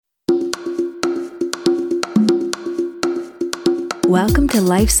Welcome to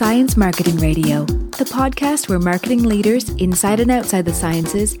Life Science Marketing Radio, the podcast where marketing leaders inside and outside the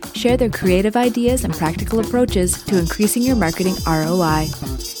sciences share their creative ideas and practical approaches to increasing your marketing ROI.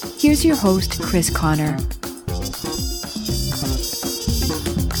 Here's your host, Chris Connor.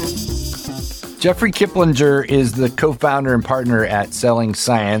 Jeffrey Kiplinger is the co-founder and partner at Selling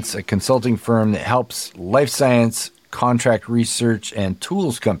Science, a consulting firm that helps life science, contract research, and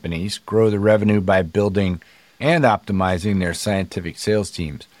tools companies grow the revenue by building and optimizing their scientific sales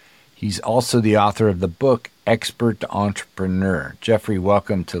teams. He's also the author of the book, Expert Entrepreneur. Jeffrey,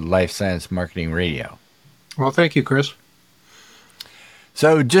 welcome to Life Science Marketing Radio. Well, thank you, Chris.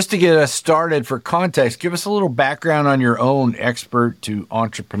 So just to get us started, for context, give us a little background on your own expert to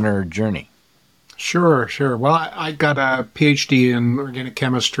entrepreneur journey. Sure. Well, I got a PhD in organic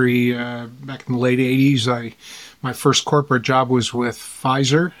chemistry back in the late 80s. My first corporate job was with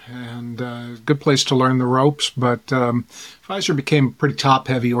Pfizer, and a good place to learn the ropes, but Pfizer became a pretty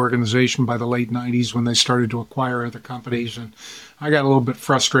top-heavy organization by the late 90s when they started to acquire other companies, and I got a little bit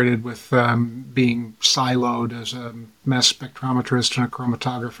frustrated with being siloed as a mass spectrometrist and a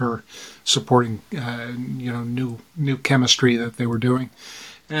chromatographer supporting new chemistry that they were doing.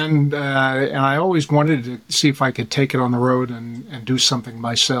 And I always wanted to see if I could take it on the road and do something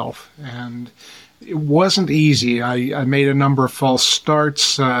myself. And it wasn't easy. I made a number of false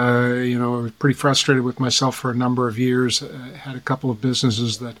starts. I was pretty frustrated with myself for a number of years. Had a couple of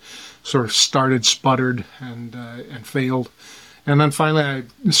businesses that sort of started, sputtered, and failed. And then finally, I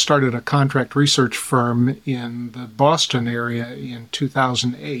started a contract research firm in the Boston area in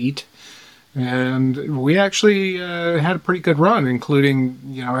 2008. And we actually had a pretty good run,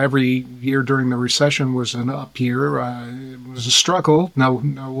 including, every year during the recession was an up year. It was a struggle,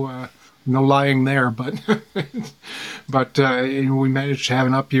 no lying there, but we managed to have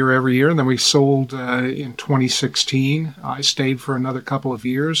an up year every year. And then we sold in 2016. I stayed for another couple of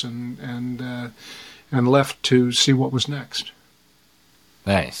years and left to see what was next.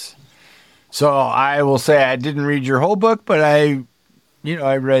 Nice. So I will say I didn't read your whole book, but I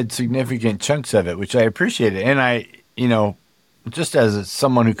read significant chunks of it, which I appreciated. And I, just as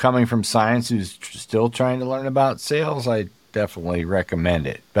someone who coming from science who's still trying to learn about sales, I definitely recommend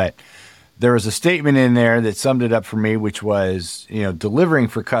it. But there was a statement in there that summed it up for me, which was, delivering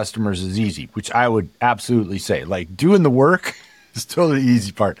for customers is easy, which I would absolutely say. Like, doing the work is still the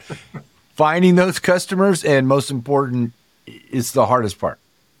easy part. Finding those customers, and most important, is the hardest part.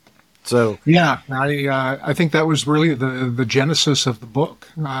 So yeah, I think that was really the genesis of the book.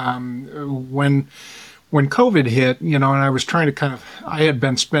 When COVID hit, and I was trying to I had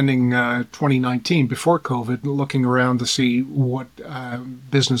been spending 2019 before COVID looking around to see what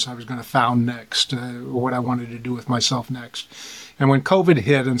business I was going to found next, what I wanted to do with myself next. And when COVID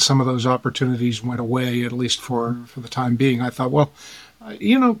hit and some of those opportunities went away, at least for the time being, I thought, well,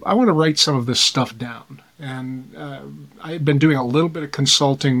 I want to write some of this stuff down. And I had been doing a little bit of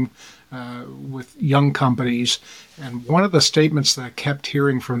consulting with young companies. And one of the statements that I kept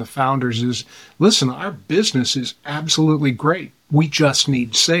hearing from the founders is, listen, our business is absolutely great. We just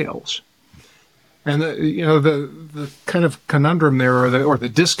need sales. And the kind of conundrum there, or the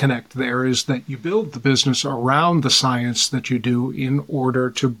disconnect there, is that you build the business around the science that you do in order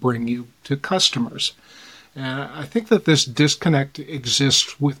to bring you to customers. And I think that this disconnect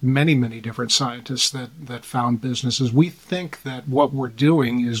exists with many, many different scientists that found businesses. We think that what we're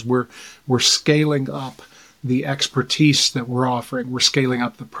doing is we're scaling up the expertise that we're offering. We're scaling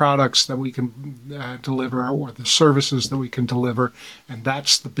up the products that we can deliver, or the services that we can deliver, and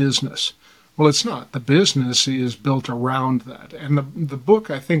that's the business. Well, it's not. The business is built around that. And the book,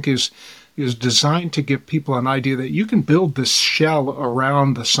 I think, is designed to give people an idea that you can build this shell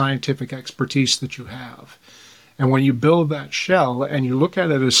around the scientific expertise that you have. And when you build that shell and you look at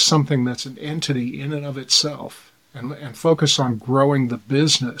it as something that's an entity in and of itself, and focus on growing the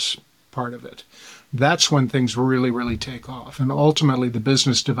business part of it, that's when things really, really take off. And ultimately, the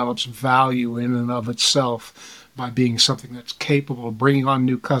business develops value in and of itself by being something that's capable of bringing on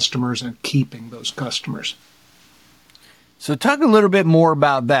new customers and keeping those customers. So talk a little bit more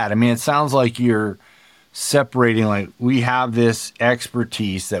about that. I mean, it sounds like you're separating, like, we have this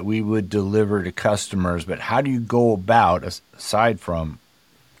expertise that we would deliver to customers, but how do you go about, aside from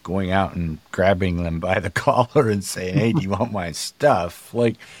going out and grabbing them by the collar and saying, hey, do you want my stuff?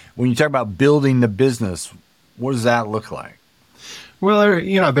 Like, when you talk about building the business, what does that look like? Well,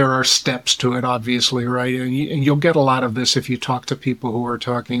 there are steps to it, obviously, right? And you'll get a lot of this if you talk to people who are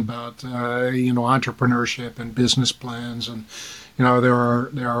talking about, entrepreneurship and business plans. And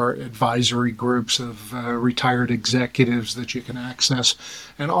There are advisory groups of retired executives that you can access,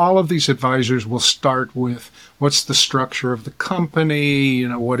 and all of these advisors will start with what's the structure of the company,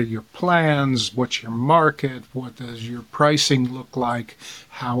 what are your plans, what's your market, what does your pricing look like,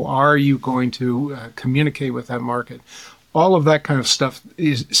 how are you going to communicate with that market. All of that kind of stuff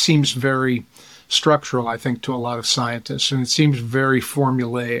seems very structural, I think, to a lot of scientists, and it seems very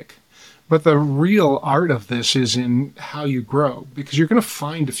formulaic. But the real art of this is in how you grow, because you're going to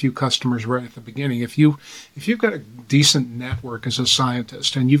find a few customers right at the beginning. If you've got a decent network as a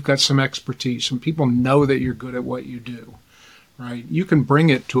scientist and you've got some expertise and people know that you're good at what you do, right, you can bring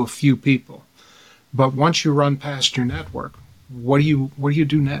it to a few people. But once you run past your network, what do you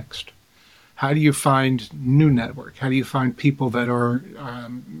do next? How do you find new network? How do you find people that are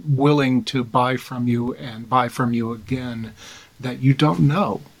willing to buy from you and buy from you again that you don't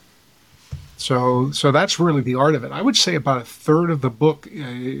know? So that's really the art of it. I would say about a third of the book,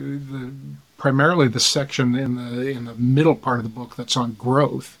 primarily the section in the middle part of the book that's on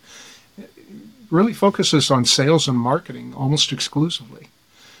growth, really focuses on sales and marketing almost exclusively,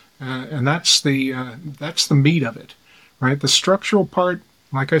 and that's the meat of it, right? The structural part,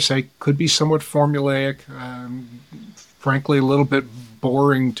 like I say, could be somewhat formulaic, frankly, a little bit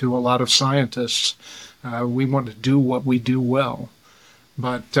boring to a lot of scientists. We want to do what we do well.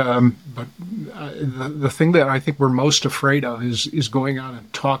 But the thing that I think we're most afraid of is going out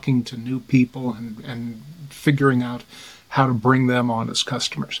and talking to new people and figuring out how to bring them on as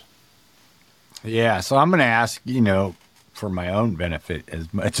customers. Yeah, so I'm going to ask, for my own benefit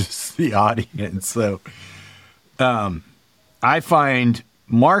as much as the audience. So I find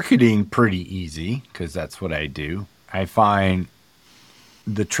marketing pretty easy because that's what I do. I find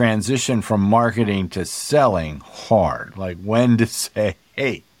the transition from marketing to selling hard, like when to say,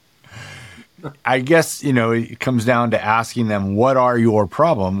 hey, I guess, it comes down to asking them, what are your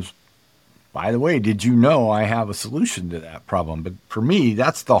problems? By the way, did you know I have a solution to that problem? But for me,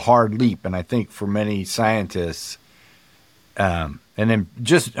 that's the hard leap. And I think for many scientists, and then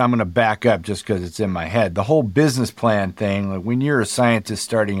I'm going to back up just because it's in my head, the whole business plan thing, like when you're a scientist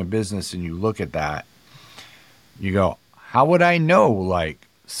starting a business and you look at that, you go, how would I know,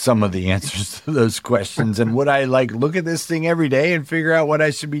 some of the answers to those questions? And would I, look at this thing every day and figure out what I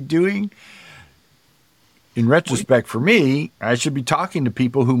should be doing? In retrospect, for me, I should be talking to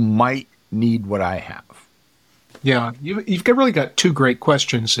people who might need what I have. Yeah, you've really got two great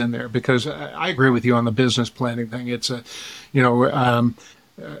questions in there, because I agree with you on the business planning thing. It's a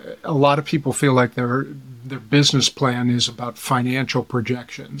lot of people feel like their business plan is about financial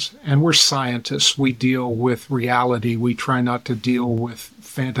projections, and we're scientists. We deal with reality. We try not to deal with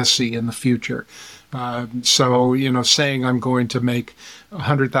fantasy in the future. So saying I'm going to make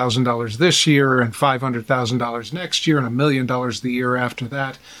 $100,000 this year and $500,000 next year and $1 million the year after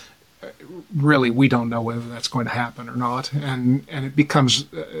that, really, we don't know whether that's going to happen or not, and it becomes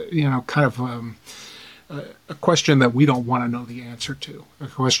kind of a question that we don't want to know the answer to, a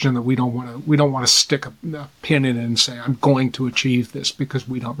question that we don't want to stick a pin in it and say I'm going to achieve this, because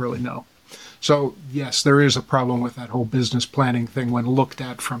we don't really know. So yes, there is a problem with that whole business planning thing when looked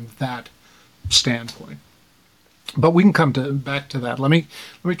at from that standpoint. But we can come back to that. Let me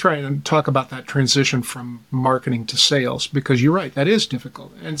try and talk about that transition from marketing to sales, because you're right, that is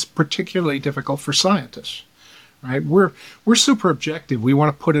difficult, and it's particularly difficult for scientists, right? We're super objective. We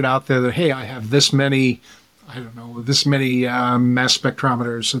want to put it out there that, hey, I have this many mass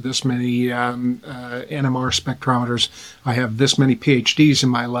spectrometers, or this many NMR spectrometers. I have this many PhDs in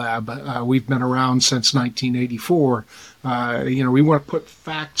my lab. We've been around since 1984. We want to put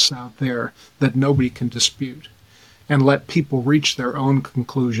facts out there that nobody can dispute, and let people reach their own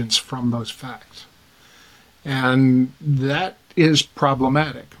conclusions from those facts. And that is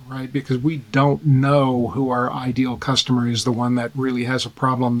problematic, right? Because we don't know who our ideal customer is, the one that really has a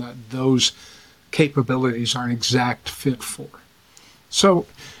problem that those capabilities are an exact fit for. So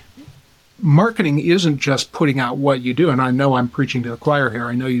marketing isn't just putting out what you do, and I know I'm preaching to the choir here,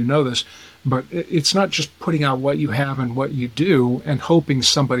 I know you know this, but it's not just putting out what you have and what you do and hoping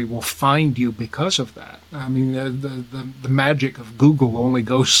somebody will find you because of that. I mean, the magic of Google only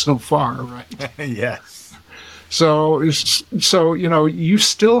goes so far, right? Yes. So you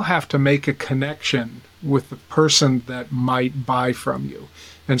still have to make a connection with the person that might buy from you.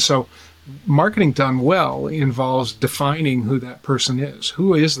 And so marketing done well involves defining who that person is.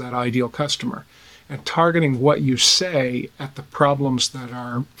 Who is that ideal customer? And targeting what you say at the problems that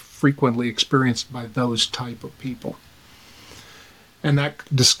are frequently experienced by those type of people. And that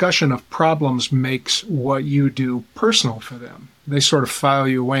discussion of problems makes what you do personal for them. They sort of file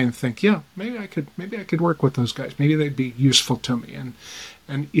you away and think, yeah, maybe I could work with those guys. Maybe they'd be useful to me.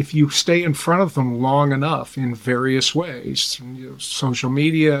 And if you stay in front of them long enough in various ways, social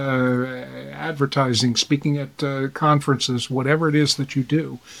media, advertising, speaking at conferences, whatever it is that you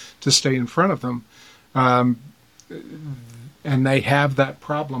do to stay in front of them, and they have that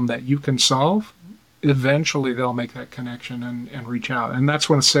problem that you can solve, eventually they'll make that connection and reach out. And that's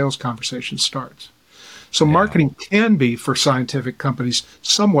when a sales conversation starts. So marketing can be, for scientific companies,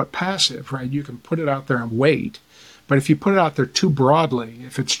 somewhat passive, right? You can put it out there and wait. But if you put it out there too broadly,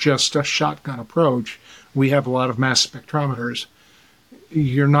 if it's just a shotgun approach, we have a lot of mass spectrometers,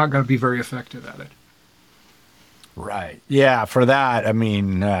 you're not going to be very effective at it. Right. Yeah, for that, I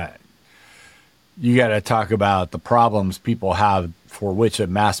mean, you got to talk about the problems people have for which a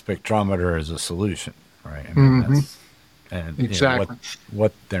mass spectrometer is a solution, right? I mean, Exactly.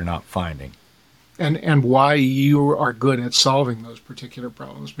 What they're not finding. And why you are good at solving those particular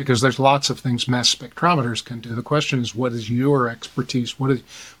problems, because there's lots of things mass spectrometers can do. The question is, what is your expertise? What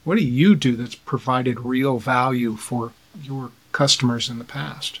do you do that's provided real value for your customers in the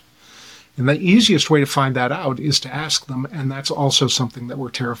past? And the easiest way to find that out is to ask them, and that's also something that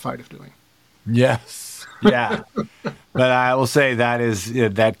we're terrified of doing. Yes. Yeah. But I will say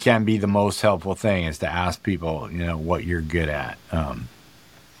that can be the most helpful thing, is to ask people, what you're good at.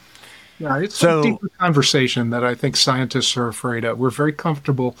 Yeah, it's a deeper conversation that I think scientists are afraid of. We're very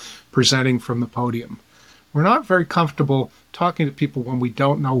comfortable presenting from the podium. We're not very comfortable talking to people when we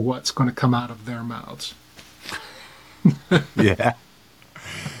don't know what's going to come out of their mouths. Yeah.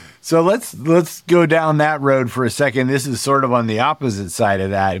 So let's go down that road for a second. This is sort of on the opposite side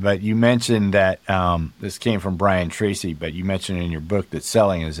of that, but you mentioned that this came from Brian Tracy, but you mentioned in your book that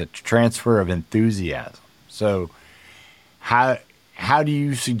selling is a transfer of enthusiasm. So how do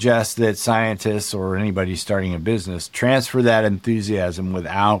you suggest that scientists or anybody starting a business transfer that enthusiasm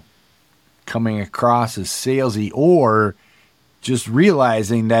without coming across as salesy, or just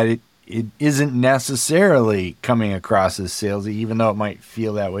realizing that it isn't necessarily coming across as salesy, even though it might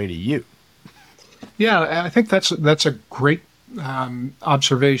feel that way to you? Yeah, I think that's a great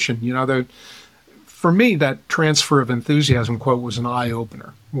observation. For me, that transfer of enthusiasm quote was an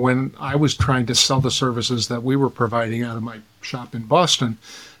eye-opener. When I was trying to sell the services that we were providing out of my shop in Boston,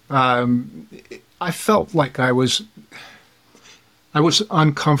 I felt like I was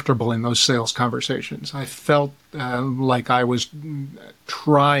uncomfortable in those sales conversations. I felt like I was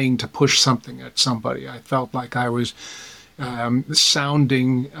trying to push something at somebody. I felt like I was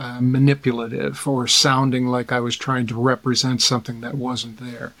sounding manipulative, or sounding like I was trying to represent something that wasn't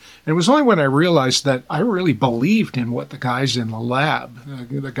there. And it was only when I realized that I really believed in what the guys in the lab,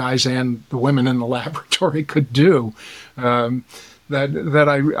 the guys and the women in the laboratory could do, that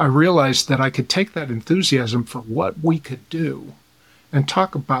I realized that I could take that enthusiasm for what we could do and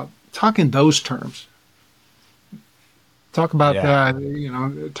talk in those terms. Talk about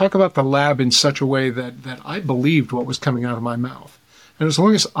talk about the lab in such a way that I believed what was coming out of my mouth. And as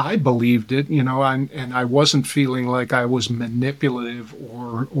long as I believed it, and I wasn't feeling like I was manipulative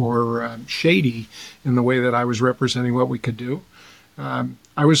or shady in the way that I was representing what we could do,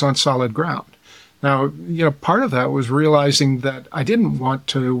 I was on solid ground. Now, part of that was realizing that I didn't want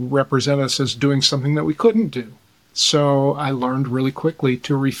to represent us as doing something that we couldn't do. So I learned really quickly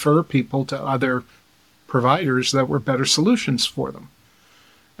to refer people to other providers that were better solutions for them.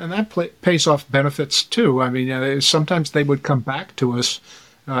 And that pays off benefits too. I mean, sometimes they would come back to us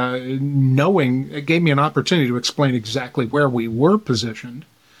knowing, it gave me an opportunity to explain exactly where we were positioned,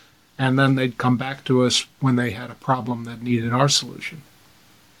 and then they'd come back to us when they had a problem that needed our solution.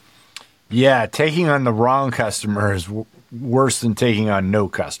 Yeah, taking on the wrong customer is worse than taking on no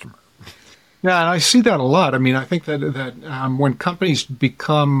customer. Yeah, and I see that a lot. I mean, I think that when companies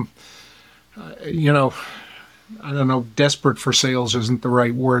become I don't know, desperate for sales isn't the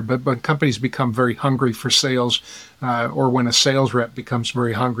right word, but when companies become very hungry for sales, or when a sales rep becomes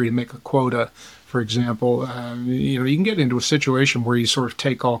very hungry to make a quota, for example, you can get into a situation where you sort of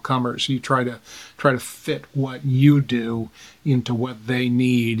take all comers. You try to fit what you do into what they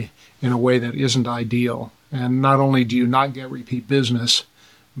need in a way that isn't ideal. And not only do you not get repeat business,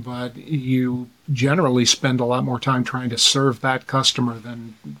 but you generally spend a lot more time trying to serve that customer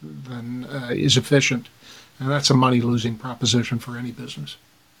than is efficient. And that's a money-losing proposition for any business.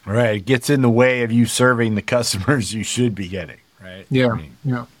 Right. It gets in the way of you serving the customers you should be getting, right? Yeah,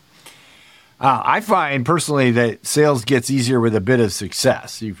 I find personally that sales gets easier with a bit of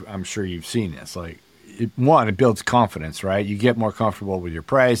success. I'm sure you've seen this. Like, it builds confidence, right? You get more comfortable with your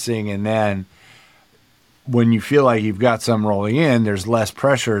pricing, and then when you feel like you've got some rolling in, there's less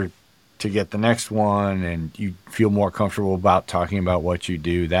pressure to get the next one, and you feel more comfortable about talking about what you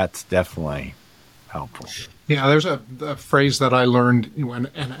do. That's definitely helpful. Yeah, there's a phrase that I learned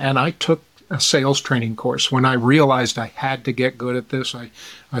and I took a sales training course. When I realized I had to get good at this, I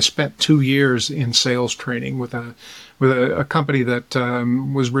spent 2 years in sales training with a company that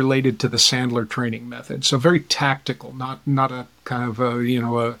was related to the Sandler training method. So very tactical, not a kind of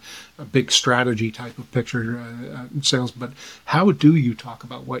a big strategy type of picture sales, but how do you talk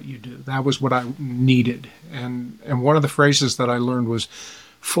about what you do? That was what I needed. And one of the phrases that I learned was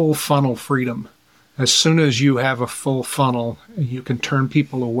full funnel freedom. As soon as you have a full funnel, you can turn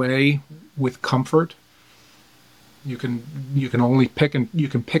people away with comfort. You can only pick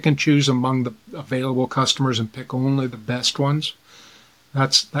and choose among the available customers and pick only the best ones.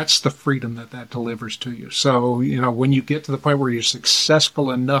 That's the freedom that delivers to you. So, when you get to the point where you're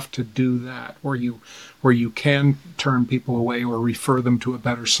successful enough to do that, where you can turn people away or refer them to a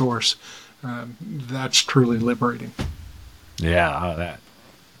better source, that's truly liberating. Yeah, that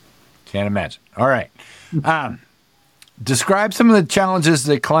can't imagine. All right. Describe some of the challenges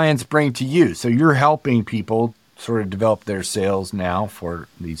that clients bring to you. So you're helping people sort of develop their sales now for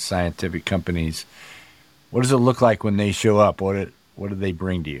these scientific companies. What does it look like when they show up? What do they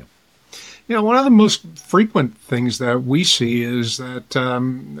bring to you? One of the most frequent things that we see is that,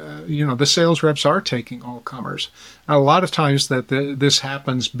 the sales reps are taking all comers. A lot of times this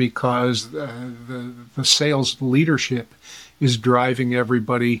happens because the sales leadership is driving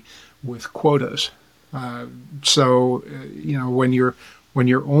everybody with quotas. When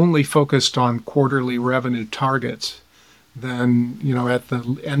you're only focused on quarterly revenue targets, then, at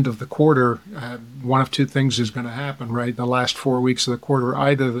the end of the quarter, one of two things is going to happen, right? The last 4 weeks of the quarter,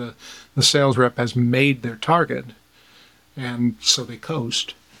 either the sales rep has made their target, and so they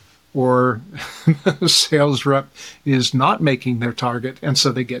coast, or the sales rep is not making their target, and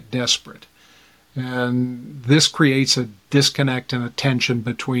so they get desperate. And this creates a disconnect and a tension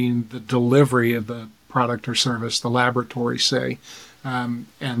between the delivery of the product or service, the laboratory, say, and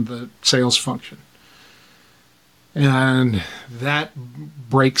the sales function. And that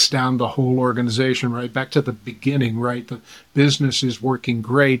breaks down the whole organization, right? Back to the beginning, right? The business is working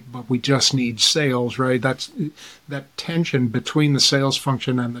great, but we just need sales, right? That tension between the sales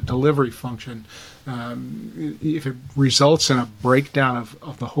function and the delivery function, if it results in a breakdown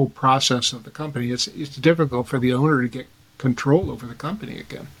of the whole process of the company, it's difficult for the owner to get control over the company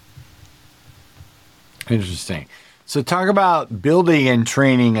again. Interesting. So talk about building and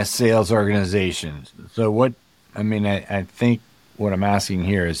training a sales organization. So I think what I'm asking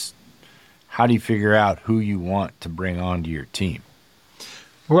here is, how do you figure out who you want to bring onto your team?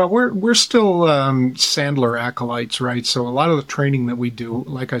 Well, we're still Sandler acolytes, right? So a lot of the training that we do,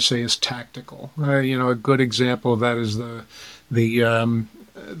 like I say, is tactical. A good example of that is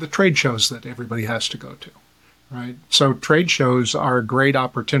the trade shows that everybody has to go to, right? So trade shows are a great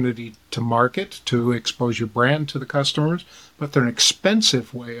opportunity to market, to expose your brand to the customers, but they're an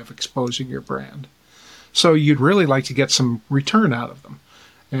expensive way of exposing your brand. So you'd really like to get some return out of them.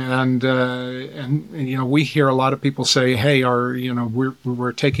 And we hear a lot of people say, hey,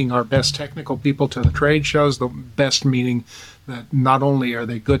 we're taking our best technical people to the trade shows, the best meaning that not only are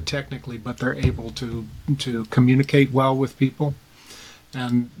they good technically, but they're able to communicate well with people.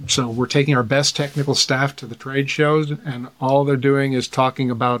 And so we're taking our best technical staff to the trade shows, and all they're doing is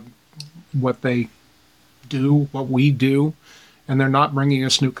talking about what they do, what we do, and they're not bringing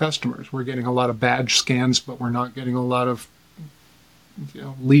us new customers. We're getting a lot of badge scans, but we're not getting a lot of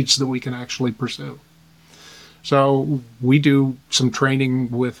leads that we can actually pursue. So we do some training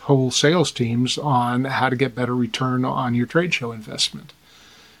with whole sales teams on how to get better return on your trade show investment.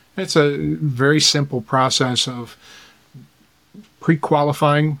 It's a very simple process of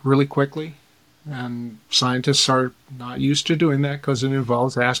pre-qualifying really quickly, and scientists are not used to doing that because it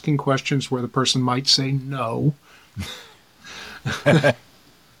involves asking questions where the person might say no. That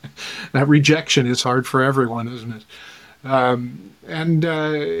rejection is hard for everyone, isn't it?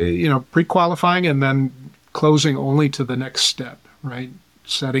 Pre-qualifying and then closing only to the next step, right?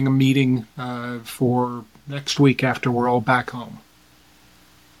 Setting a meeting for next week after we're all back home.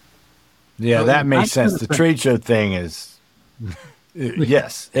 Yeah, so that makes sense. The trade show thing is,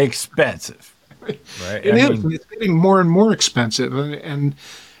 yes, expensive. Right? It's getting more and more expensive.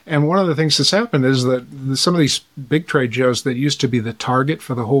 And one of the things that's happened is that some of these big trade shows that used to be the target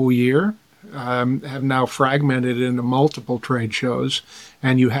for the whole year have now fragmented into multiple trade shows,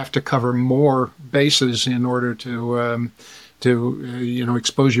 and you have to cover more bases in order to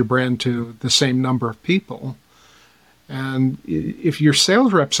expose your brand to the same number of people. And if your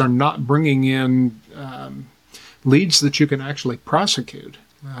sales reps are not bringing in leads that you can actually prosecute,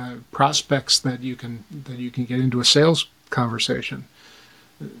 prospects that you can get into a sales conversation,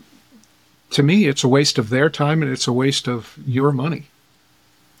 to me, it's a waste of their time and it's a waste of your money,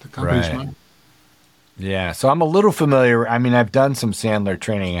 the company's money. Yeah, so I'm a little familiar. I mean, I've done some Sandler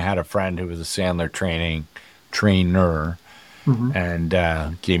training. I had a friend who was a Sandler trainer, and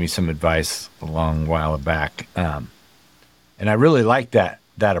gave me some advice a long while back. And I really like that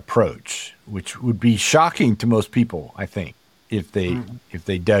approach, which would be shocking to most people, I think, if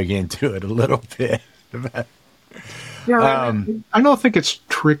they dug into it a little bit. Yeah, I don't think it's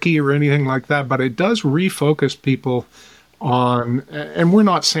tricky or anything like that, but it does refocus people on, and we're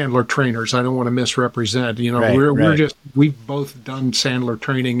not Sandler trainers. I don't want to misrepresent. We've both done Sandler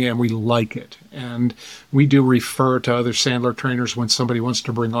training and we like it, and we do refer to other Sandler trainers when somebody wants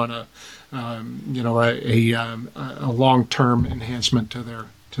to bring on a long-term enhancement to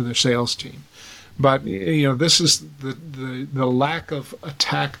their sales team. But this is the lack of a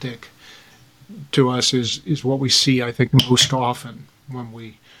tactic to us is what we see, I think, most often when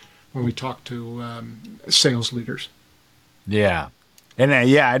we talk to sales leaders. Yeah. And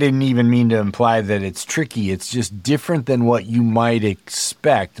I didn't even mean to imply that it's tricky. It's just different than what you might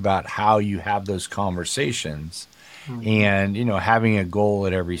expect about how you have those conversations. And, having a goal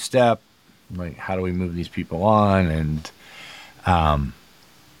at every step, like how do we move these people on? And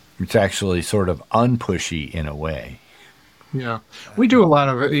it's actually sort of unpushy in a way. Yeah. We do a lot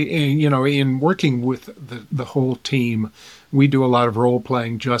of, in working with the whole team, we do a lot of role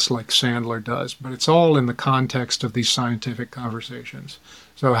playing just like Sandler does, but it's all in the context of these scientific conversations.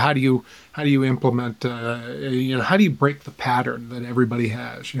 So how do you implement, how do you break the pattern that everybody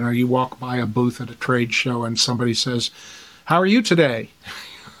has? You walk by a booth at a trade show and somebody says, "How are you today?"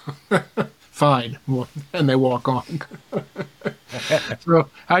 "Fine." And they walk on. So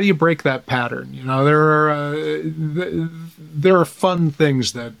how do you break that pattern? There are fun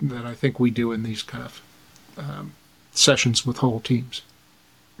things that I think we do in these kind of sessions with whole teams.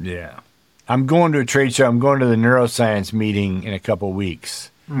 Yeah. I'm going to a trade show. I'm going to the neuroscience meeting in a couple of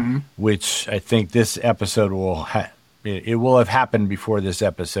weeks, which I think this episode will have happened before this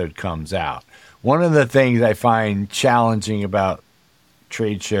episode comes out. One of the things I find challenging about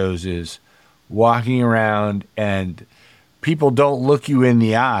trade shows is walking around and people don't look you in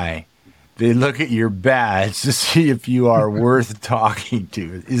the eye. They look at your badge to see if you are worth talking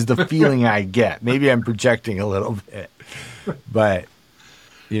to, is the feeling I get. Maybe I'm projecting a little bit. But,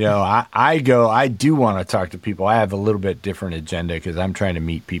 I do want to talk to people. I have a little bit different agenda because I'm trying to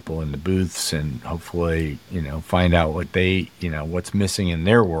meet people in the booths and hopefully, find out what what's missing in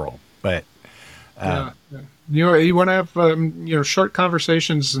their world. But, you want to have, short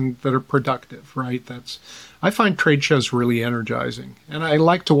conversations that are productive, right? I find trade shows really energizing, and I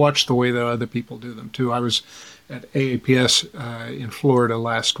like to watch the way that other people do them too. I was at AAPS in Florida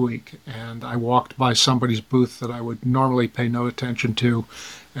last week, and I walked by somebody's booth that I would normally pay no attention to,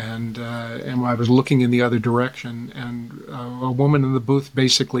 and I was looking in the other direction, and a woman in the booth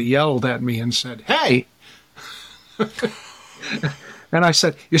basically yelled at me and said, "Hey!" And I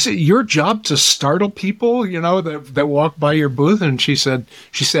said, "Is it your job to startle people, that walk by your booth?" And she said,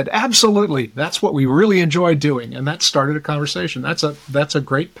 "Absolutely. That's what we really enjoy doing." And that started a conversation. That's a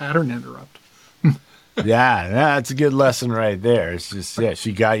great pattern interrupt. Yeah, that's a good lesson right there. It's just,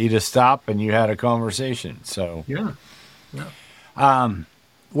 she got you to stop and you had a conversation. So yeah.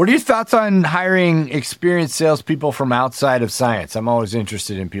 What are your thoughts on hiring experienced salespeople from outside of science? I'm always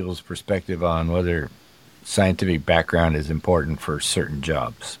interested in people's perspective on whether scientific background is important for certain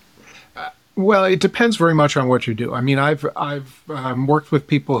jobs. Well, it depends very much on what you do. I mean, I've worked with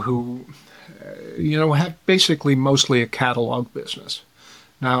people who, have basically mostly a catalog business.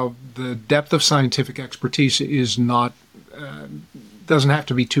 Now, the depth of scientific expertise is not doesn't have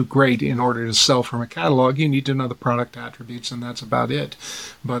to be too great in order to sell from a catalog. You need to know the product attributes, and that's about it.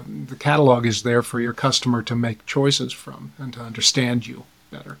 But the catalog is there for your customer to make choices from and to understand you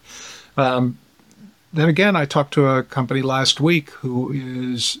better. Then again, I talked to a company last week who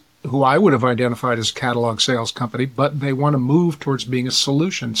I would have identified as a catalog sales company, but they want to move towards being a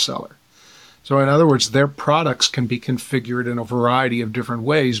solution seller. So in other words, their products can be configured in a variety of different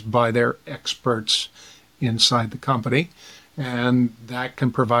ways by their experts inside the company, and that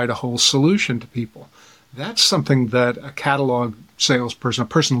can provide a whole solution to people. That's something that a catalog salesperson, a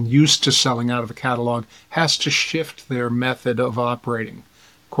person used to selling out of a catalog, has to shift their method of operating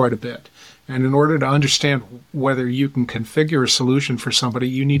quite a bit. And in order to understand whether you can configure a solution for somebody,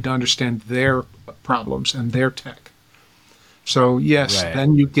 you need to understand their problems and their tech. So yes,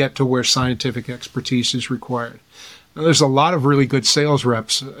 Then you get to where scientific expertise is required. Now, there's a lot of really good sales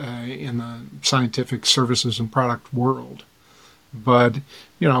reps in the scientific services and product world, but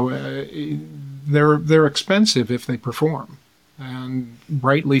they're expensive if they perform, and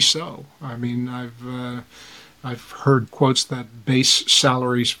rightly so. I mean, I've heard quotes that base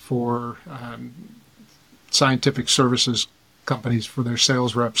salaries for scientific services companies for their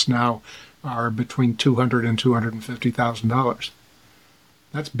sales reps now are between $200,000 and $250,000.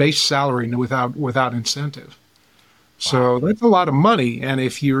 That's base salary without incentive. So that's a lot of money. And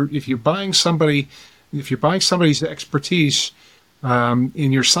if you're buying somebody's expertise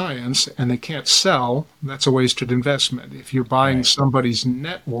in your science and they can't sell, that's a wasted investment. If you're buying somebody's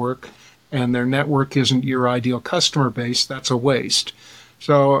network and their network isn't your ideal customer base, that's a waste.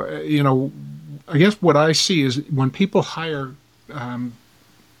 So, I guess what I see is when people hire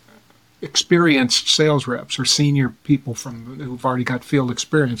experienced sales reps or senior people who've already got field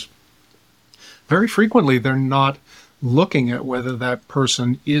experience, very frequently they're not looking at whether that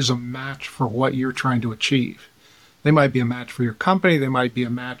person is a match for what you're trying to achieve. They might be a match for your company. They might be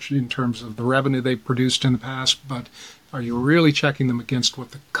a match in terms of the revenue they've produced in the past, but are you really checking them against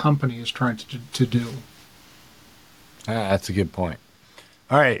what the company is trying to do? That's a good point.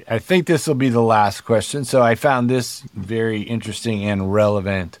 All right. I think this will be the last question. So I found this very interesting and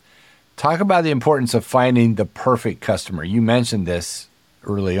relevant. Talk about the importance of finding the perfect customer. You mentioned this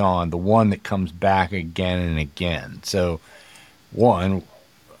early on, the one that comes back again and again. So one,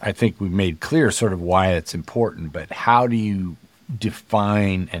 I think we've made clear sort of why it's important, but how do you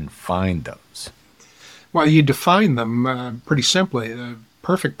define and find those? Well, you define them pretty simply. The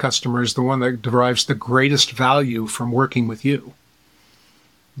perfect customer is the one that derives the greatest value from working with you.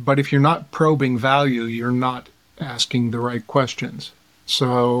 But if you're not probing value, you're not asking the right questions.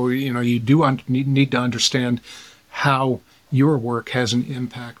 So, you do need to understand how your work has an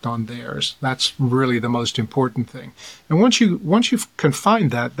impact on theirs. That's really the most important thing. And once you can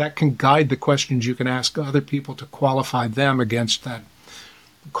find that can guide the questions you can ask other people to qualify them against that,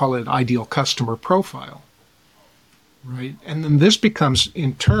 call it ideal customer profile, right? And then this becomes,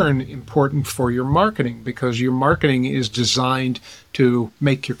 in turn, important for your marketing, because your marketing is designed to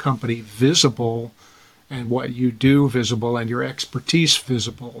make your company visible and what you do visible and your expertise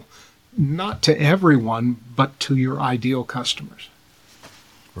visible, not to everyone, but to your ideal customers.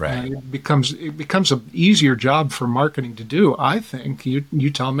 Right. And it becomes an easier job for marketing to do, I think. You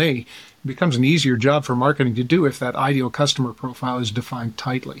tell me. It becomes an easier job for marketing to do if that ideal customer profile is defined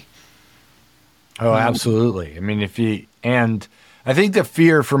tightly. Oh, absolutely. I mean, and I think the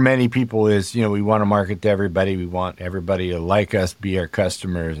fear for many people is, we want to market to everybody. We want everybody to like us, be our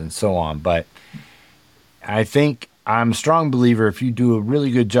customers, and so on. But I think I'm a strong believer if you do a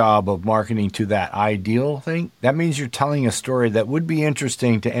really good job of marketing to that ideal thing, that means you're telling a story that would be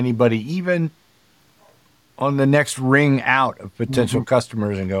interesting to anybody, even on the next ring out of potential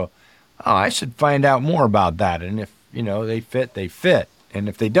customers, and go, oh, I should find out more about that. And if, they fit, they fit. And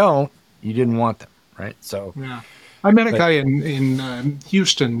if they don't, you didn't want them, right? So yeah. I met a guy in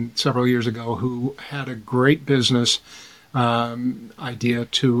Houston several years ago who had a great business idea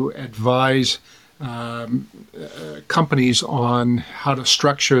to advise companies on how to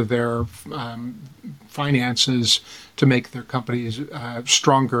structure their finances to make their companies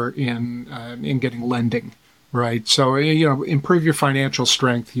stronger in getting lending, right? So improve your financial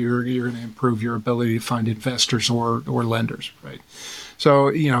strength. You're going to improve your ability to find investors or lenders, right? So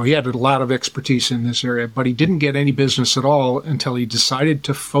he had a lot of expertise in this area, but he didn't get any business at all until he decided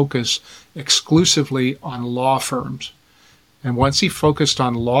to focus exclusively on law firms. And once he focused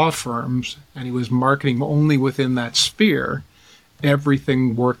on law firms and he was marketing only within that sphere,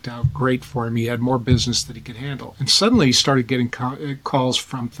 everything worked out great for him. He had more business that he could handle. And suddenly he started getting calls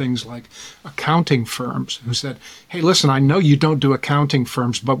from things like accounting firms who said, hey, listen, I know you don't do accounting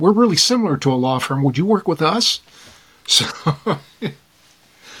firms, but we're really similar to a law firm. Would you work with us? So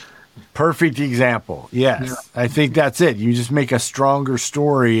perfect example. Yes. Yeah. I think that's it. You just make a stronger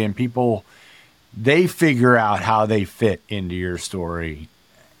story and people, they figure out how they fit into your story.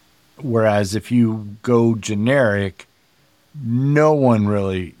 Whereas if you go generic, no one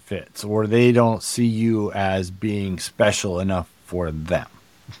really fits, or they don't see you as being special enough for them.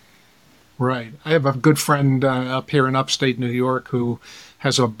 Right. I have a good friend up here in upstate New York who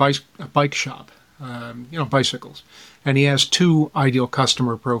has a bike shop, bicycles. And he has two ideal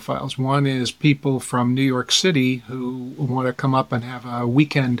customer profiles. One is people from New York City who want to come up and have a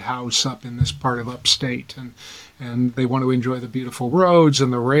weekend house up in this part of upstate. And they want to enjoy the beautiful roads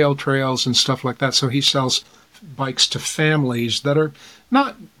and the rail trails and stuff like that. So he sells bikes to families that are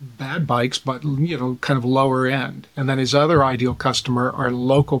not bad bikes, but, kind of lower end. And then his other ideal customer are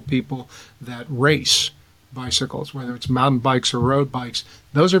local people that race. bicycles, whether it's mountain bikes or road bikes.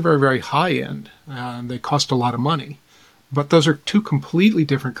 Those are very, very high end, and they cost a lot of money. But those are two completely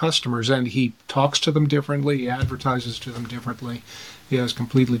different customers, and he talks to them differently, he advertises to them differently. He has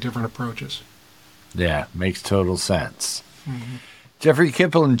completely different approaches. Yeah, makes total sense. Jeffrey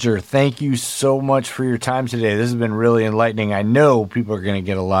Kiplinger, thank you so much for your time today. This has been really enlightening. I know people are going to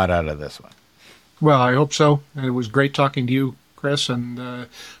get a lot out of this one. Well, I hope so. And it was great talking to you, Chris, and I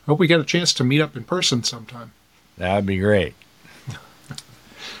hope we get a chance to meet up in person sometime. That would be great.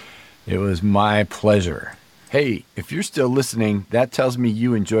 It was my pleasure. Hey, if you're still listening, that tells me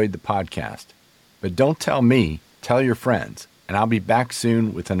you enjoyed the podcast. But don't tell me, tell your friends, and I'll be back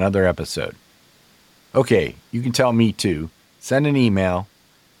soon with another episode. Okay, you can tell me too. Send an email,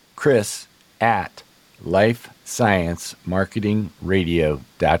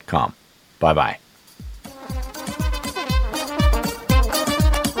 chris@lifesciencemarketingradio.com. Bye-bye.